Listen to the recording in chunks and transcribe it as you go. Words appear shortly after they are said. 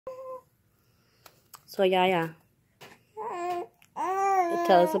So yeah.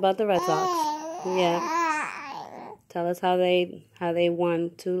 Tell us about the Red Sox. Yeah. Tell us how they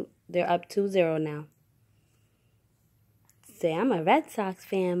won. They're up 2-0 now. Say, I'm a Red Sox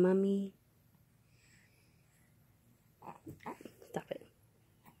fan, mommy. Stop it.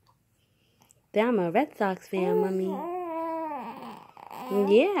 Say, I'm a Red Sox fan, mommy.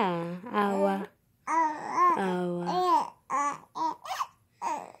 Yeah.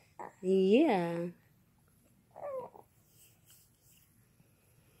 Yeah.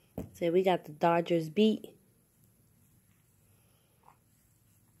 Say, we got the Dodgers beat.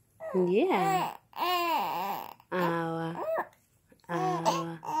 Yeah.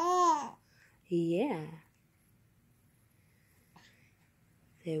 Yeah.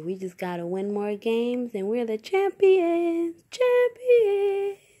 So we just gotta win more games and we're the champions.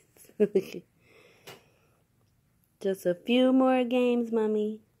 Champions. Just a few more games,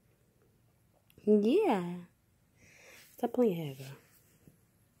 mommy. Yeah. Stop playing here, girl.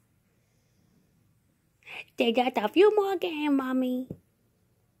 They got a few more games, mommy.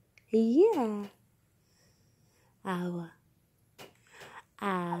 Yeah. Ow.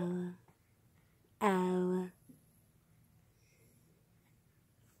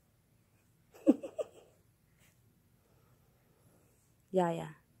 Yeah.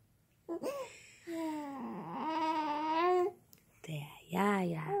 There,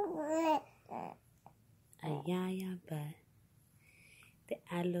 yeah. But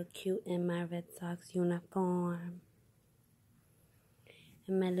I look cute in my Red Sox uniform.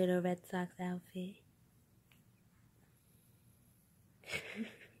 In my little Red Sox outfit.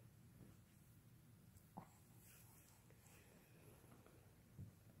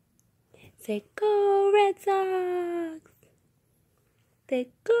 Say, go Red Sox! Say,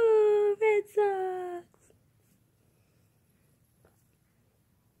 go Red Sox!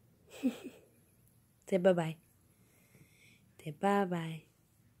 Say bye-bye. Say bye-bye.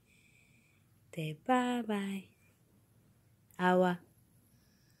 Say bye-bye. Awa.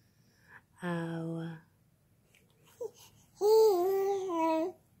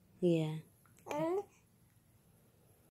 Yeah.